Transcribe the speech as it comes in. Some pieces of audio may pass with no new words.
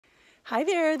Hi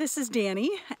there, this is Dani.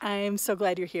 I'm so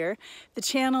glad you're here. The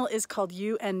channel is called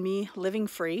You and Me Living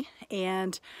Free,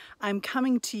 and I'm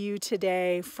coming to you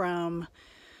today from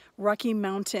the Rocky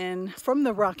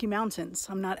Mountains.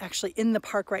 I'm not actually in the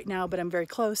park right now, but I'm very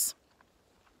close.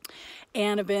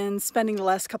 And I've been spending the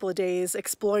last couple of days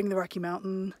exploring the Rocky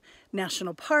Mountain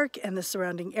National Park and the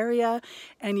surrounding area,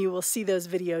 and you will see those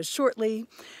videos shortly.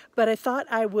 But I thought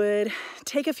I would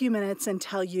take a few minutes and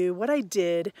tell you what I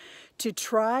did to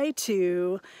try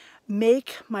to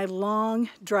make my long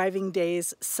driving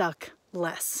days suck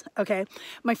less, okay?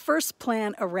 My first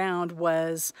plan around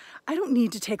was I don't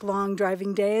need to take long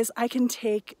driving days. I can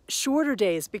take shorter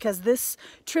days because this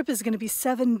trip is going to be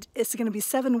 7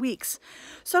 weeks.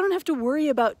 So I don't have to worry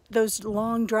about those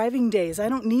long driving days. I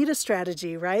don't need a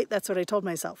strategy, right? That's what I told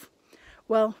myself.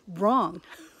 Well, wrong.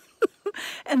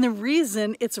 And the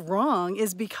reason it's wrong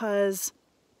is because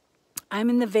I'm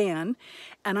in the van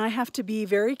and I have to be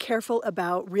very careful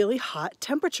about really hot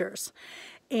temperatures.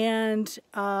 And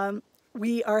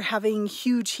we are having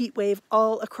huge heat wave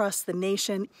all across the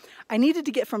nation. I needed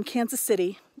to get from Kansas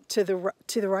City to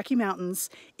the Rocky Mountains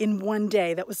in one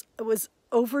day. It was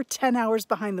over 10 hours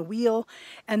behind the wheel,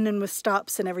 and then with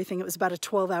stops and everything, it was about a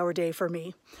 12-hour day for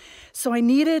me. So I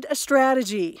needed a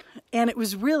strategy, and it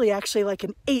was really actually like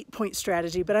an 8-point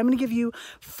strategy, but I'm going to give you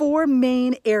 4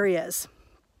 main areas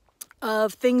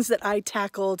of things that I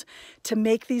tackled to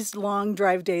make these long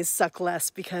drive days suck less,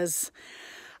 because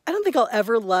I don't think I'll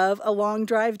ever love a long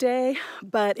drive day,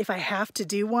 but if I have to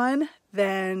do one,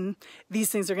 then these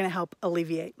things are going to help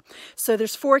alleviate. So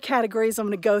there's 4 categories. I'm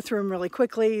going to go through them really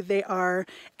quickly. They are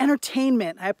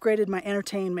entertainment. I upgraded my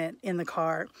entertainment in the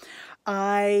car.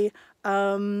 I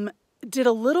did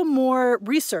a little more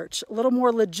research, a little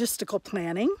more logistical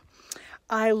planning.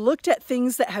 I looked at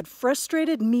things that had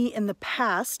frustrated me in the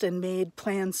past and made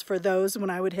plans for those when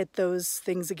I would hit those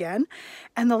things again.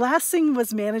 And the last thing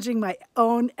was managing my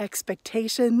own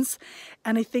expectations.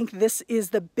 And I think this is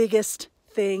the biggest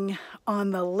thing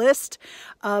on the list.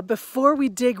 Before we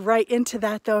dig right into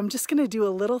that though, I'm just going to do a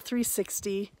little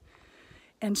 360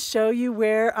 and show you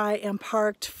where I am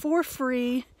parked for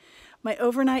free, my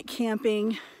overnight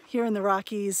camping here in the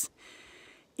Rockies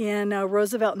in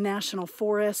Roosevelt National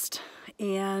Forest,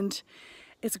 and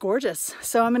it's gorgeous.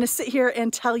 So I'm going to sit here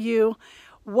and tell you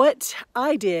what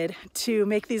I did to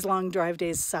make these long drive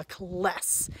days suck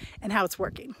less and how it's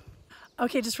working.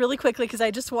 Okay, just really quickly, because I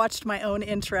just watched my own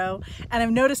intro and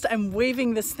I've noticed I'm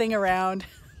waving this thing around.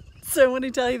 So I want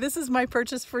to tell you, this is my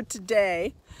purchase for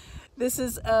today. This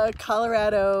is a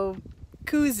Colorado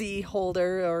koozie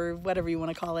holder, or whatever you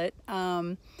want to call it,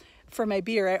 for my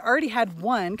beer. I already had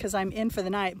one because I'm in for the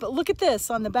night, but look at this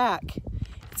on the back.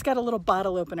 It's got a little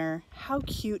bottle opener. How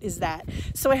cute is that?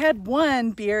 So I had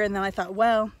one beer and then I thought,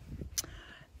 well,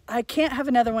 I can't have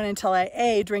another one until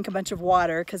I drink a bunch of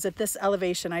water, because at this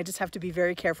elevation I just have to be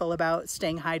very careful about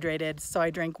staying hydrated. So I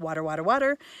drink water, water,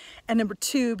 water. And number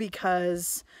 2,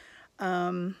 because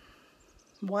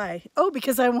why? Oh,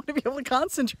 because I want to be able to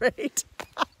concentrate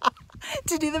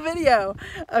to do the video.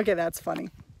 Okay, that's funny.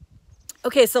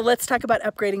 Okay, so let's talk about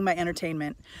upgrading my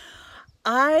entertainment.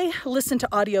 I listen to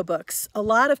audiobooks. A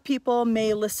lot of people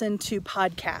may listen to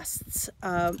podcasts.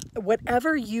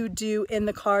 Whatever you do in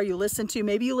the car, you listen to.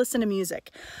 Maybe you listen to music.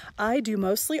 I do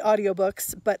mostly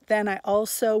audiobooks, but then I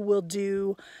also will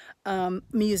do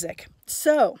music.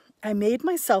 So I made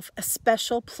myself a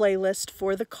special playlist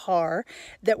for the car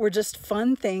that were just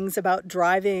fun things about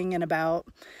driving and about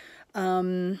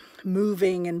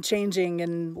moving and changing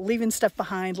and leaving stuff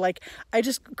behind. Like I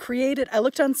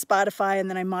looked on Spotify and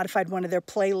then I modified one of their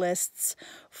playlists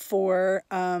for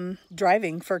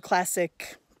driving, for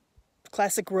classic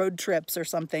road trips or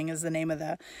something is the name of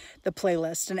the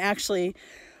playlist. And actually,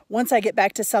 once I get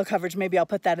back to cell coverage, maybe I'll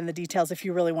put that in the details if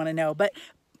you really want to know. But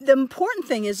the important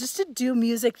thing is just to do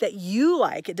music that you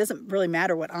like. It doesn't really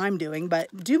matter what I'm doing,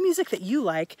 but do music that you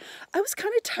like. I was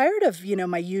kind of tired of,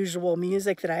 my usual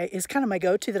music that is kind of my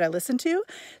go-to that I listen to.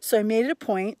 So I made it a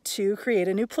point to create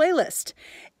a new playlist.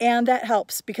 And that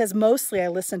helps because mostly I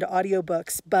listen to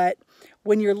audiobooks, but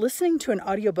when you're listening to an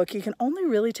audiobook, you can only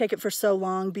really take it for so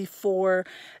long before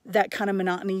that kind of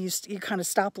monotony, you kind of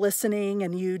stop listening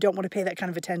and you don't want to pay that kind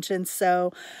of attention.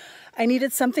 So I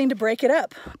needed something to break it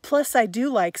up. Plus, I do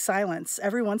like silence.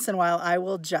 Every once in a while, I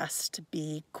will just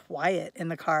be quiet in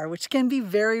the car, which can be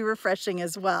very refreshing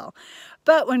as well.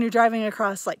 But when you're driving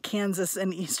across like Kansas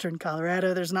and eastern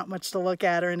Colorado, there's not much to look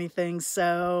at or anything.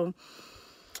 So,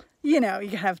 you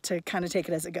have to kind of take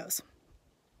it as it goes.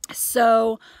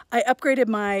 So I upgraded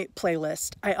my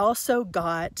playlist. I also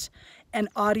got an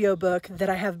audiobook that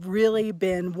I have really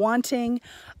been wanting.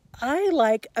 I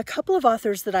like a couple of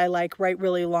authors that I like write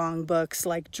really long books,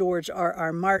 like George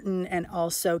R.R. Martin and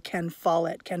also Ken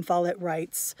Follett. Ken Follett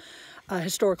writes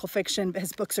historical fiction, but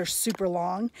his books are super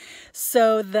long.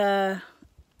 So the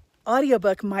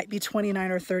audiobook might be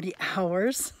 29 or 30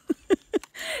 hours.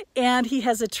 And he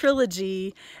has a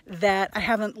trilogy that I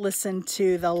haven't listened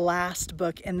to the last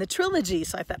book in the trilogy.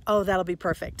 So I thought, oh, that'll be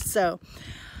perfect. So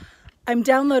I'm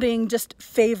downloading just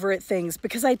favorite things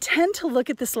because I tend to look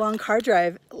at this long hard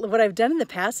drive. What I've done in the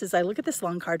past is I look at this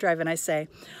long hard drive and I say,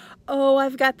 oh,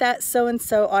 I've got that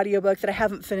so-and-so audiobook that I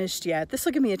haven't finished yet. This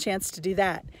will give me a chance to do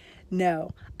that.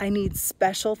 No, I need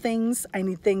special things. I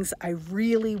need things I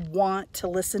really want to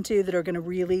listen to that are going to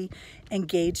really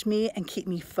engage me and keep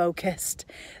me focused.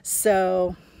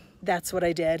 So that's what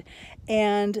I did.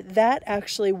 And that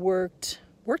actually worked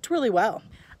really well.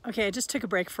 Okay, I just took a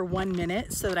break for 1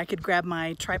 minute so that I could grab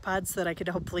my tripod so that I could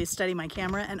hopefully steady my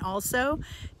camera, and also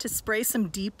to spray some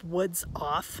deep woods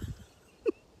off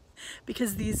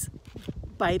because these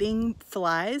biting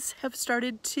flies have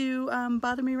started to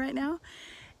bother me right now.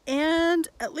 And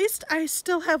at least I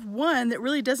still have one that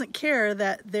really doesn't care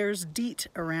that there's DEET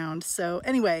around. So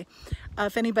anyway,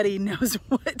 if anybody knows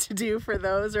what to do for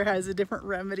those or has a different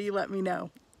remedy, let me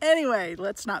know. Anyway,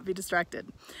 let's not be distracted.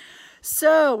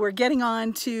 So we're getting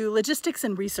on to logistics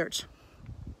and research.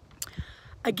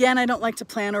 Again, I don't like to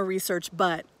plan or research,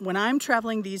 but when I'm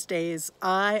traveling these days,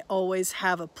 I always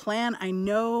have a plan. I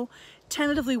know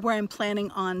tentatively where I'm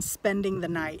planning on spending the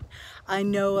night. I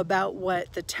know about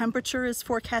what the temperature is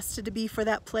forecasted to be for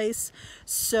that place.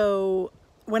 So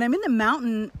when I'm in the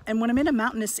mountain, and when I'm in a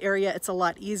mountainous area, it's a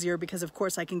lot easier because of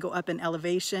course I can go up in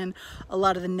elevation. A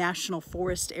lot of the national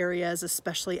forest areas,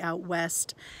 especially out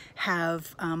west,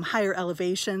 have higher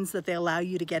elevations that they allow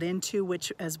you to get into,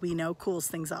 which, as we know, cools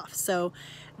things off. So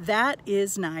that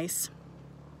is nice.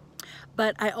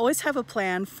 But I always have a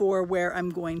plan for where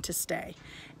I'm going to stay.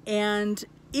 And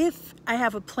if I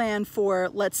have a plan for,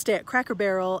 let's stay at Cracker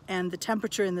Barrel and the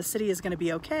temperature in the city is going to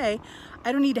be okay,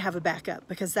 I don't need to have a backup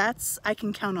because I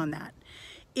can count on that.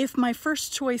 If my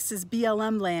first choice is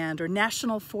BLM land or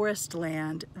National Forest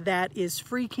land that is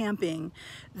free camping,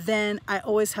 then I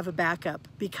always have a backup,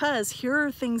 because here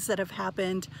are things that have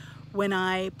happened when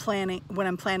I'm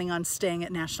planning on staying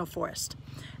at National Forest.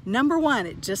 Number one,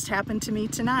 it just happened to me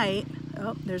tonight.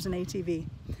 Oh, there's an ATV.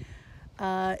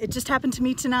 It just happened to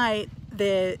me tonight.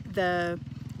 The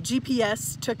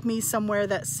GPS took me somewhere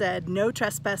that said no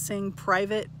trespassing,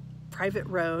 private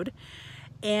road,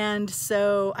 and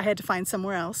so I had to find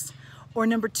somewhere else. Or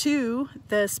number two,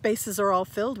 the spaces are all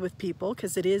filled with people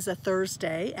because it is a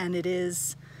Thursday and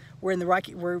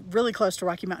we're really close to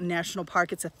Rocky Mountain National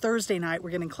Park. It's a Thursday night.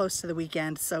 We're getting close to the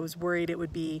weekend, so I was worried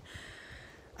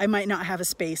I might not have a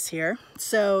space here.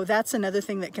 So that's another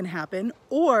thing that can happen.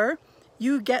 Or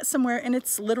you get somewhere and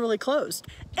it's literally closed.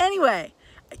 Anyway,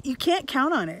 you can't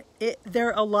count on it. There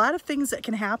are a lot of things that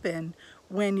can happen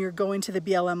when you're going to the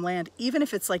BLM land. Even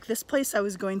if it's like this place I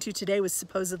was going to today was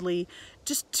supposedly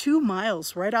just 2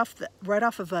 miles right off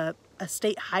of a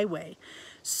state highway.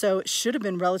 So it should have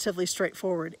been relatively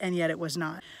straightforward, and yet it was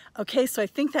not. Okay, so I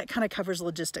think that kind of covers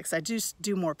logistics. I just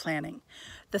do more planning.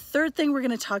 The third thing we're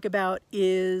going to talk about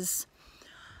is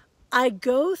I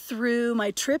go through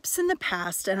my trips in the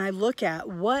past and I look at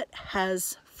what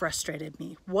has frustrated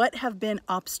me, what have been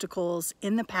obstacles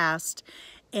in the past,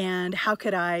 and how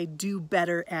could I do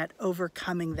better at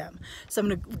overcoming them. So I'm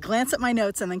going to glance at my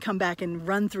notes and then come back and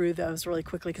run through those really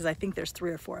quickly because I think there's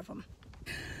 3 or 4 of them.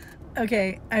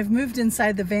 Okay, I've moved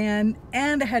inside the van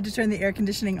and I had to turn the air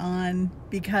conditioning on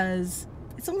because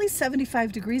it's only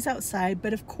 75 degrees outside,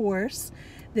 but of course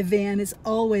the van is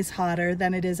always hotter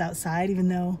than it is outside, even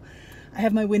though I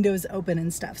have my windows open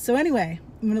and stuff. So anyway,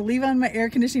 I'm gonna leave on my air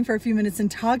conditioning for a few minutes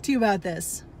and talk to you about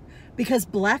this because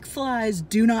black flies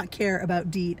do not care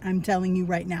about DEET, I'm telling you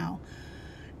right now.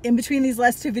 In between these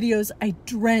last 2 videos, I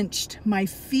drenched my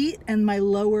feet, and my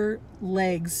lower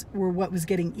legs were what was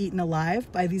getting eaten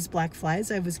alive by these black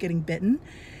flies. I was getting bitten.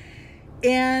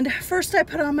 And first I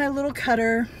put on my little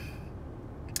cutter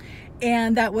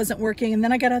and that wasn't working. And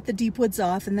then I got out the deep woods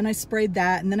off and then I sprayed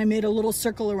that. And then I made a little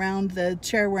circle around the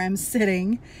chair where I'm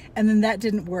sitting, and then that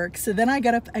didn't work. So then I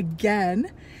got up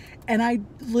again and I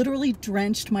literally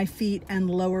drenched my feet and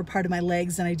lower part of my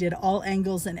legs, and I did all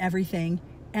angles and everything.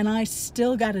 And I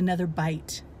still got another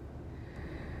bite.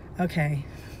 Okay,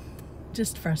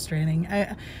 just frustrating.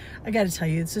 I got to tell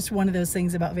you, it's just one of those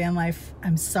things about van life.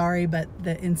 I'm sorry, but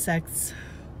the insects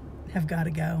have got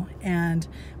to go. And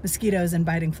mosquitoes and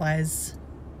biting flies,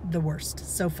 the worst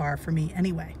so far for me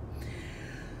anyway.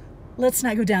 Let's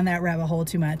not go down that rabbit hole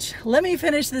too much. Let me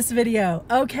finish this video.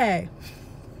 Okay,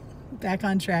 Back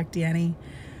on track, Dani.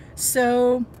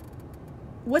 So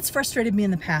what's frustrated me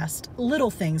in the past? Little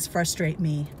things frustrate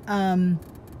me.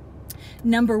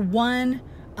 Number one,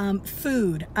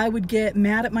 food. I would get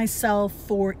mad at myself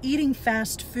for eating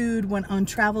fast food when on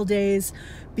travel days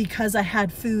because I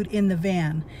had food in the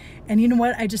van. And you know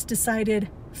what? I just decided,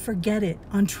 forget it.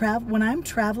 When I'm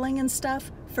traveling and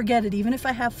stuff, forget it. Even if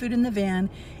I have food in the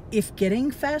van, if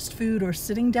getting fast food or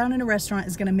sitting down in a restaurant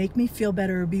is going to make me feel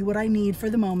better or be what I need for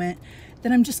the moment,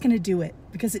 then I'm just going to do it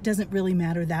because it doesn't really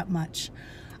matter that much.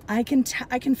 I can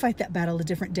fight that battle a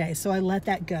different day, so I let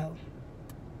that go.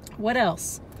 What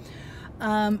else?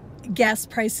 Gas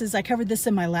prices. I covered this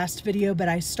in my last video, but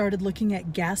I started looking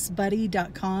at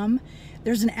gasbuddy.com.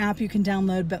 There's an app you can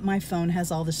download, but my phone has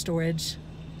all the storage.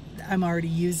 I'm already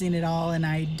using it all and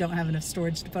I don't have enough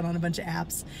storage to put on a bunch of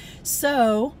apps.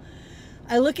 So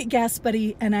I look at Gas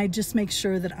Buddy and I just make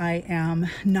sure that I am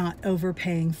not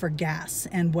overpaying for gas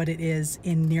and what it is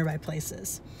in nearby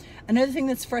places. Another thing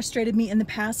that's frustrated me in the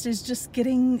past is just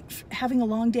having a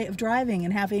long day of driving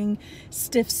and having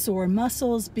stiff, sore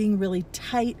muscles, being really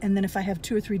tight. And then if I have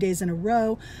 2 or 3 days in a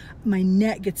row, my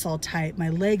neck gets all tight, my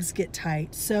legs get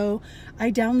tight. So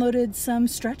I downloaded some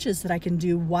stretches that I can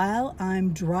do while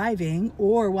I'm driving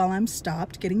or while I'm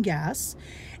stopped getting gas.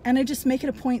 And I just make it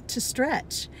a point to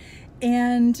stretch.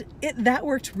 And that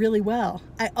worked really well.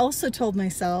 I also told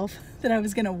myself that I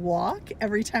was gonna walk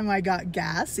every time I got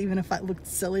gas, even if I looked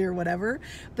silly or whatever,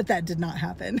 but that did not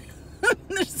happen.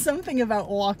 There's something about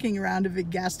walking around a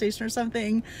big gas station or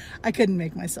something I couldn't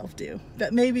make myself do,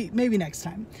 but maybe next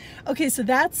time. Okay, so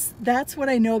that's what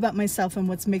I know about myself and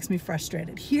what makes me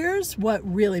frustrated. Here's what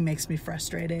really makes me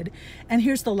frustrated, and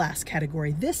here's the last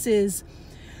category. This is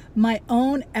my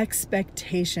own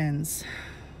expectations.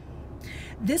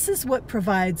 This is what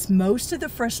provides most of the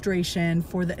frustration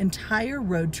for the entire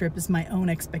road trip, is my own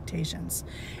expectations.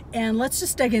 And let's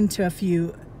just dig into a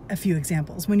few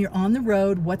examples. When you're on the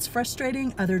road, what's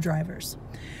frustrating? Other drivers.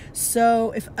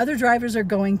 So if other drivers are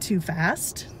going too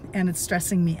fast and it's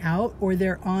stressing me out, or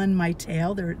they're on my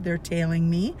tail, they're tailing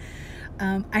me.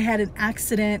 I had an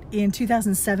accident in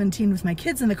 2017 with my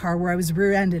kids in the car where I was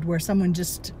rear-ended, where someone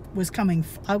just was coming.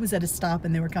 I was at a stop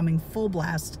and they were coming full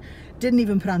blast, didn't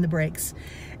even put on the brakes.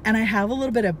 And I have a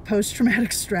little bit of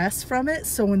post-traumatic stress from it.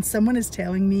 So when someone is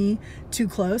tailing me too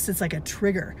close, it's like a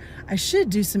trigger. I should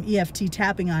do some EFT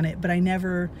tapping on it, but I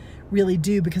never really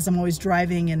do because I'm always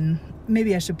driving, and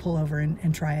maybe I should pull over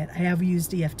and try it. I have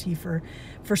used EFT for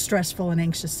stressful and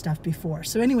anxious stuff before.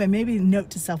 So anyway, maybe note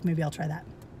to self, maybe I'll try that.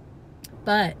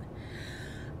 But,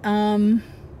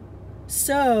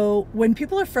 so when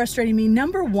people are frustrating me,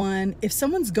 number one, if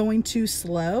someone's going too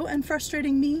slow and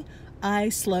frustrating me, I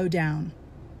slow down.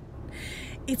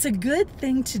 It's a good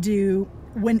thing to do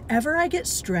whenever I get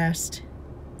stressed.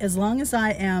 As long as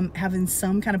I am having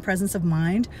some kind of presence of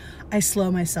mind, I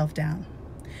slow myself down.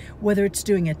 Whether it's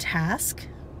doing a task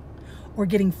or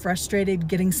getting frustrated,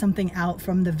 getting something out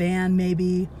from the van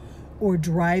maybe, or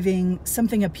driving,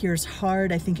 something appears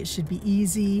hard, I think it should be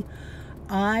easy,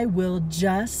 I will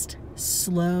just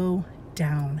slow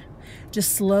down.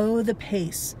 Just slow the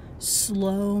pace,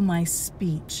 slow my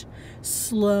speech,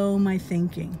 slow my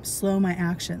thinking, slow my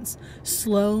actions,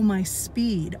 slow my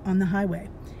speed on the highway.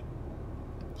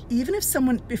 Even if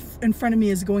someone in front of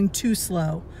me is going too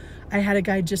slow. I had a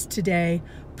guy just today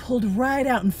pulled right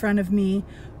out in front of me.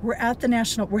 We're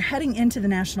heading into the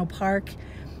national park,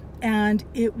 and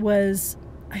it was,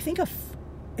 I think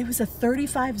it was a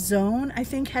 35 zone, I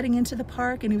think, heading into the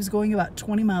park, and he was going about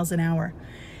 20 miles an hour.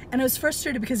 And I was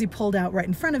frustrated because he pulled out right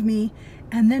in front of me,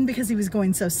 and then because he was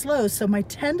going so slow, so my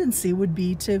tendency would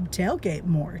be to tailgate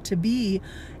more, to be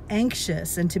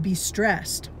anxious and to be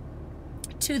stressed.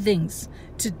 2 things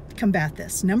to combat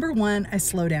this. Number one, I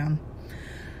slow down.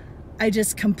 I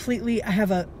just completely, I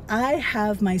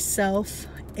have myself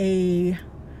a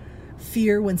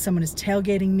fear when someone is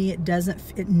tailgating me.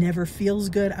 It never feels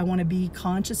good. I want to be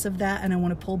conscious of that, and I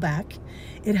want to pull back.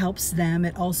 It helps them.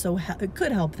 It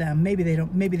could help them. Maybe they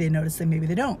don't, maybe they notice it, maybe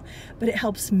they don't, but it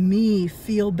helps me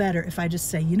feel better if I just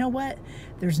say, you know what,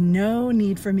 there's no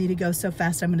need for me to go so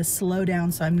fast. I'm going to slow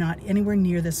down so I'm not anywhere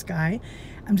near this guy.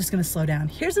 I'm just going to slow down.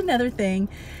 Here's another thing.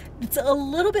 It's a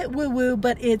little bit woo-woo,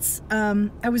 but it's,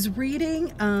 I was reading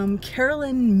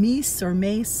Carolyn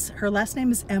Mace, her last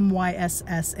name is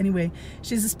M-Y-S-S. Anyway,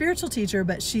 she's a spiritual teacher,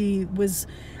 but I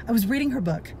was reading her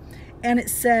book, and it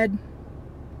said,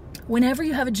 whenever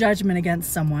you have a judgment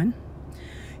against someone,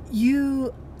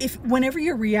 whenever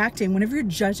you're reacting, whenever you're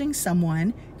judging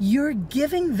someone, you're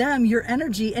giving them your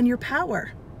energy and your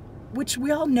power. Which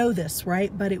we all know this,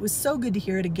 right? But it was so good to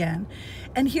hear it again.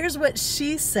 And here's what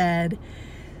she said,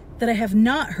 that I have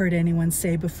not heard anyone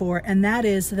say before, and that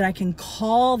is that I can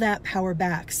call that power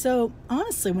back. So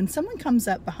honestly, when someone comes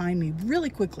up behind me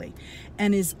really quickly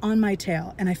and is on my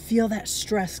tail and I feel that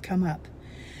stress come up,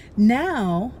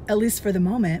 now, at least for the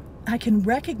moment, I can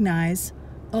recognize,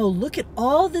 oh, look at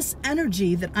all this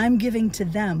energy that I'm giving to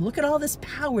them. Look at all this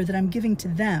power that I'm giving to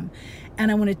them.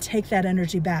 And I want to take that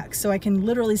energy back. So I can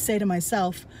literally say to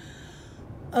myself,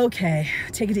 okay,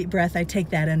 take a deep breath. I take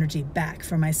that energy back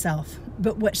for myself.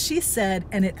 But what she said,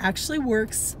 and it actually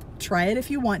works, try it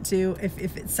if you want to.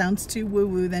 If it sounds too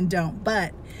woo-woo, then don't.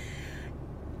 But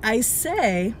I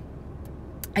say,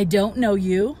 I don't know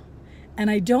you,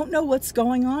 and I don't know what's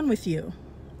going on with you.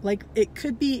 Like, it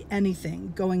could be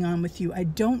anything going on with you. I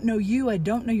don't know you. I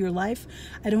don't know your life.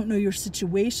 I don't know your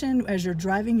situation as you're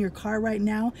driving your car right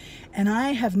now. And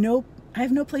I have no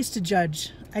place to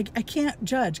judge. I can't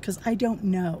judge because I don't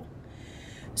know.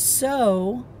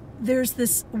 So there's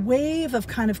this wave of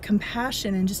kind of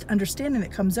compassion and just understanding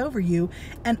that comes over you,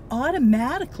 and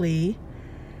automatically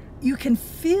you can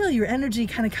feel your energy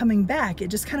kind of coming back. It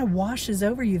just kind of washes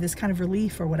over you, this kind of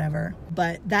relief or whatever.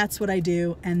 But that's what I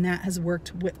do, and that has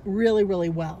worked really, really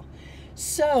well.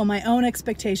 So my own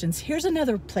expectations. Here's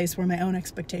another place where my own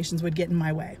expectations would get in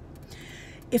my way.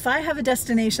 If I have a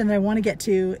destination that I want to get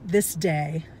to this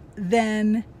day,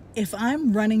 then if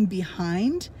I'm running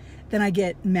behind, then I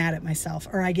get mad at myself,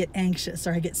 or I get anxious,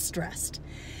 or I get stressed.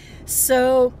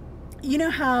 So you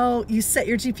know how you set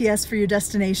your GPS for your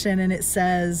destination and it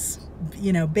says,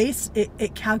 you know,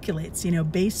 it calculates, you know,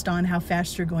 based on how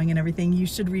fast you're going and everything, you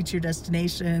should reach your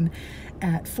destination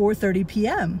at 4:30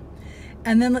 p.m.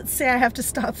 And then let's say I have to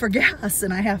stop for gas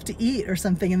and I have to eat or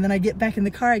something, and then I get back in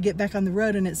the car, I get back on the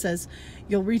road, and it says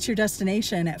you'll reach your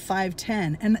destination at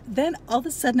 5:10. And then all of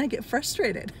a sudden I get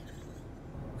frustrated.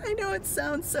 I know it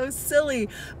sounds so silly,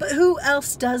 but who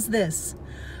else does this?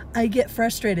 I get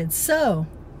frustrated. So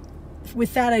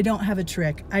with that, I don't have a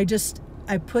trick. I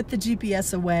put the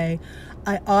GPS away.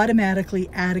 I automatically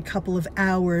add a couple of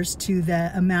hours to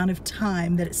the amount of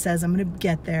time that it says I'm going to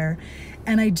get there.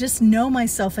 And I just know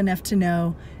myself enough to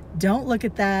know, don't look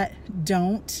at that.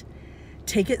 Don't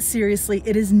take it seriously.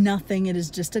 It is nothing. It is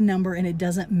just a number, and it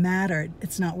doesn't matter.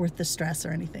 It's not worth the stress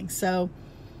or anything. So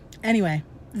anyway,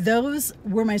 those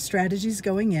were my strategies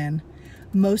going in.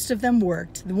 Most of them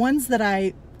worked. The ones that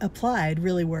I applied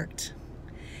really worked.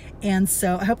 And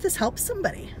so I hope this helps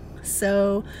somebody.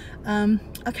 So I'll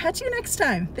catch you next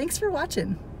time. Thanks for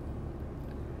watching.